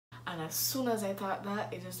and as soon as I thought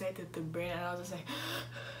that, it just started to burn, and I was just like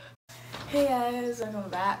hey guys, welcome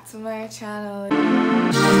back to my channel.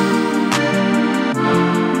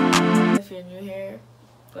 If you're new here,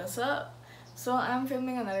 what's up? So I'm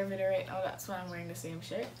filming another video right now, that's why I'm wearing the same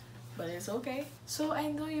shirt, but it's okay. So I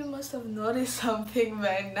know you must have noticed something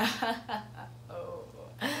by now. Oh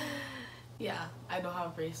yeah, I don't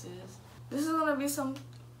have braces. This is gonna be some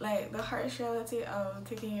like the harsh reality of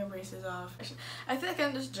taking your braces off. I feel like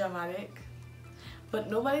I'm just dramatic, but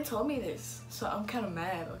nobody told me this, so I'm kind of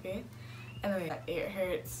mad. Okay, anyway, like, it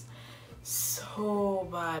hurts so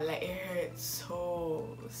bad, like it hurts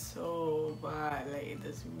so bad, like it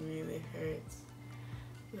just really hurts.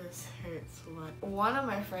 This hurts so bad. One of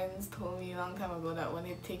my friends told me a long time ago that when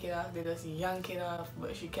they take it off, they just yank it off,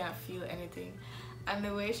 but she can't feel anything. And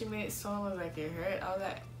the way she made it sound was like it hurt. I was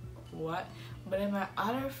like, what? But then my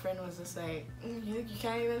other friend was just like, you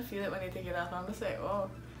can't even feel it when they take it off. I'm just like, oh,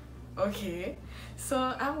 okay. So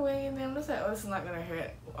I'm waiting there, I'm just like, oh, it's not gonna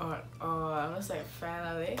hurt. Or I'm just like,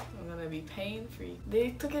 finally, I'm gonna be pain free.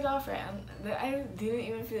 They took it off, right? And I didn't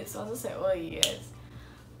even feel it, so I was just like, oh yes.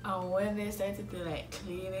 And when they started to like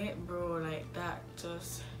clean it, bro, like that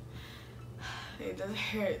just, it just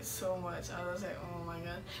hurt so much. I was like, oh my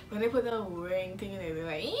god. When they put that wearing thing in it, they're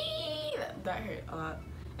like, eee! That hurt a lot.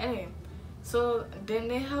 Anyway, so then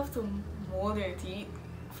they have to mold their teeth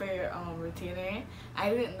for your retainer. I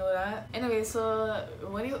didn't know that. Anyway, so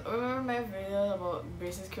when you remember my video about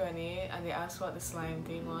braces Q&A and they asked what the slime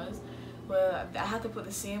thing was, well, I had to put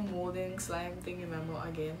the same molding slime thing in my mouth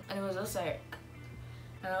again, and it was just like,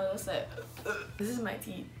 and I was just like, this is my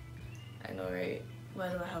teeth. I know, right? Why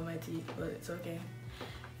do I have my teeth? But it's okay.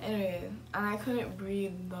 Anyway, and I couldn't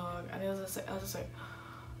breathe, dog. And it was just like, I was just like,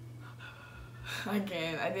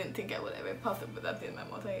 again. I didn't think I would ever puff it, but that in my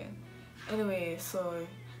mouth again. Anyway, so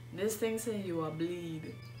this thing says you are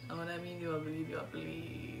bleed. And when I mean you are bleed, you are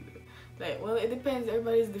bleed. Like, well, it depends.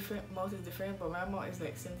 Everybody's different. Mouth is different, but my mouth is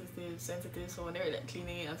like sensitive. So when they're like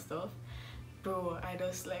cleaning it and stuff, bro, I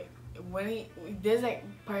just like, when there's like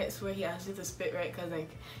parts where he asks you to spit, right? Cause like,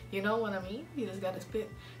 you know what I mean, you just gotta spit.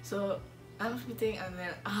 So I'm spitting, and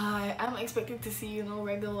then I'm expecting to see, you know,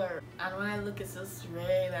 regular, and when I look, it's just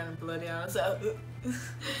red and bloody. I was like,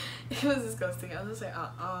 it was disgusting. I was just like,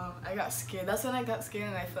 I got scared. That's when I got scared,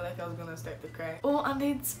 and I felt like I was gonna start to cry. Oh, and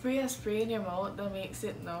they spray a spray in your mouth that makes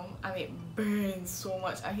it numb, and it burns so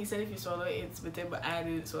much. And he said if you swallow it, it's bitter, but I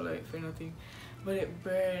didn't swallow it for nothing. But it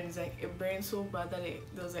burns, like it burns so bad that it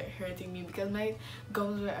was like hurting me because my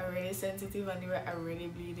gums were already sensitive and they were already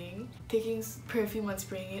bleeding. Taking perfume and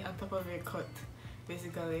spraying it on top of your cut,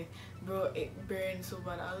 basically, bro, it burned so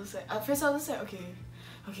bad. I was just like, at first I was just like,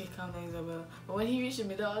 okay, calm down, Isabel. But when he reached the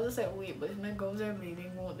middle, I was just like, wait, but if my gums are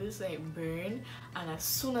bleeding, won't this like burn? And as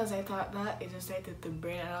soon as I thought that, it just started to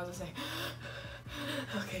burn, and I was just like,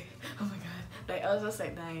 okay, oh my god, like I was just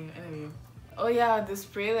like dying. Anyway. Oh yeah, the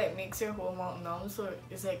spray like makes your whole mouth numb, so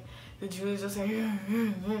it's like the juice is just like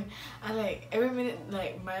and like every minute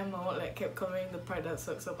like my mouth like kept covering the part that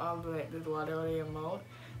sucks up all the like the water out of your mouth,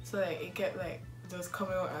 so like it kept like just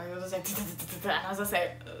coming out, and it was just like and I was just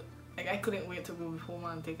like I couldn't wait to go home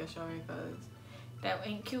and take a shower because that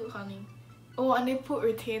ain't cute, honey. Oh, and they put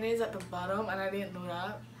retainers at the bottom, and I didn't know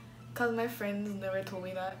that because my friends never told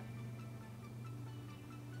me that.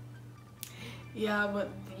 Yeah, but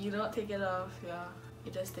you don't take it off, yeah.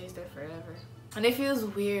 It just stays there forever. And it feels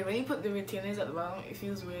weird. When you put the retainers at the bottom, it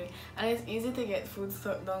feels weird. And it's easy to get food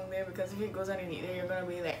stuck down there because if it goes underneath there, you're gonna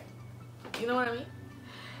be like, you know what I mean?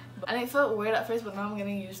 And it felt weird at first, but now I'm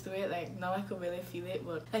getting used to it. Like, now I could really feel it,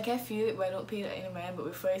 but like I feel it, but I don't pay it any mind. But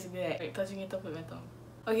before I used to be like touching it up with my tongue.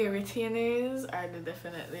 Okay, retainers are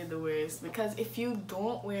definitely the worst because if you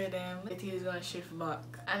don't wear them, the teeth is gonna shift back.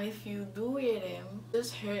 And if you do wear them, it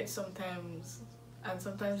just hurts sometimes. And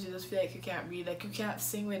sometimes you just feel like you can't breathe, like you can't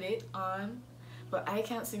sing with it on. But I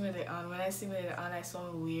can't sing with it on. When I sing with it on, I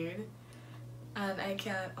sound weird. And I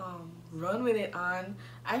can't run with it on.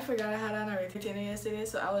 I forgot I had on a retainer yesterday,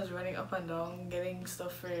 so I was running up and down getting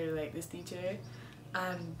stuff for like this teacher.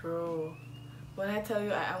 And bro, when I tell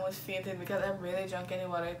you I almost fainted because I barely drank any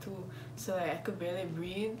water too, so like I could barely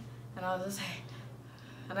breathe, and I was just like,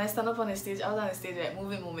 and I stand up on the stage. I was on the stage like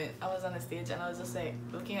moving moment. I was on the stage and I was just like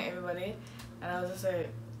looking at everybody, and I was just like,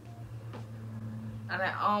 and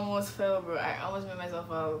I almost fell, bro. I almost made myself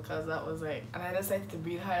fall because that was like, and I decided to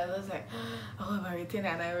breathe hard. I was like, oh, my retainer,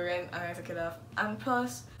 and I ran and I took it off. And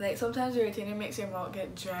plus, like sometimes your retainer makes your mouth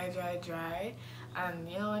get dry, and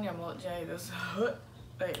you know when your mouth dry, it just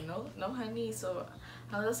like no honey. So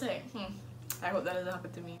I was just like, I hope that doesn't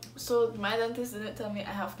happen to me. So my dentist didn't tell me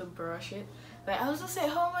I have to brush it. Like, I was just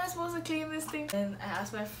like, how am I supposed to clean this thing? And I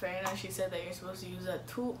asked my friend and she said that you're supposed to use a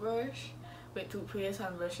toothbrush with toothpaste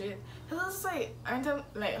and brush it. And I was just like,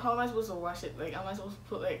 like, how am I supposed to wash it? Like, am I supposed to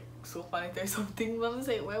put like soap on it or something? But I'm just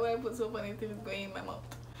like, why would I put soap on it if it's going in my mouth?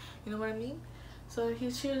 You know what I mean? So she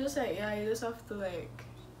was just like, yeah, you just have to like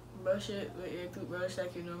brush it with your toothbrush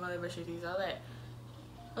like you normally brush your teeth. I was like,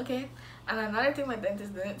 okay. And another thing my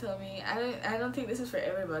dentist didn't tell me, I don't think this is for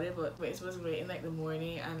everybody, but it's supposed to wear it in like the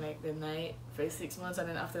morning and like the night for 6 months, and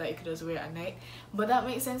then after that you could just wear it at night. But that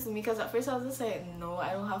makes sense to me because at first I was just like, no,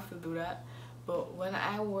 I don't have to do that. But when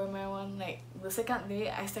I wore my one, like the second day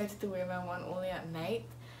I started to wear my one only at night.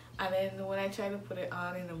 And then when I tried to put it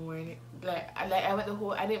on in the morning, I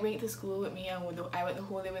didn't bring it to school with me, and I went the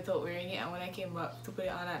whole day without wearing it. And when I came back to put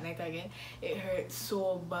it on at night again, it hurt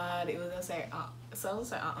so bad. It was just like, so I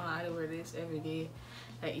was like, I don't wear this every day,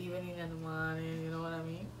 like evening and the morning. You know what I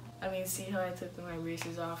mean? I mean, see how I took my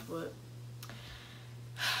braces off, but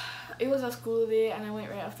it was a school day, and I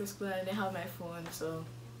went right after school, and I didn't have my phone, so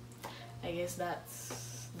I guess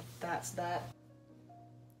that's that.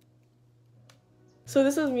 So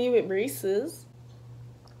this was me with braces,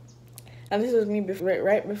 and this was me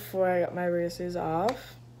right before I got my braces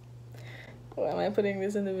off. Why am I putting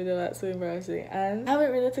this in the video? That's so embarrassing. And I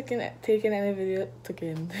haven't really taken any video.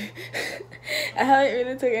 I haven't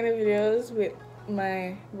really taken any videos with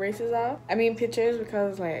my braces off. I mean pictures,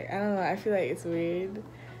 because like, I don't know, I feel like it's weird,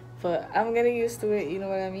 but I'm getting used to it, you know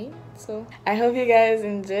what I mean? So I hope you guys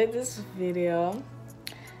enjoyed this video.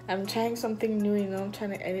 I'm trying something new, you know. I'm trying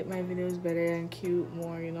to edit my videos better and cute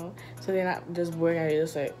more, you know, so they're not just boring and you're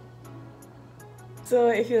just like. So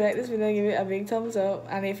if you like this video, give it a big thumbs up,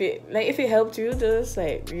 and if it helped you, just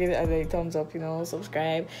like give it a big thumbs up, you know.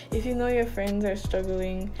 Subscribe. If you know your friends are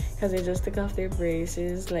struggling because they just took off their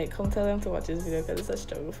braces, like, come tell them to watch this video, because it's a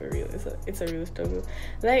struggle for real. It's a real struggle.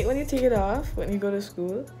 Like, when you take it off, when you go to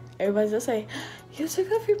school, everybody's just like, you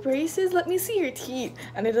took off your braces, let me see your teeth,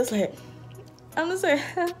 and they're just like, I'm just like,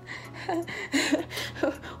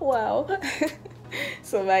 wow.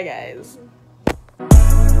 So bye guys.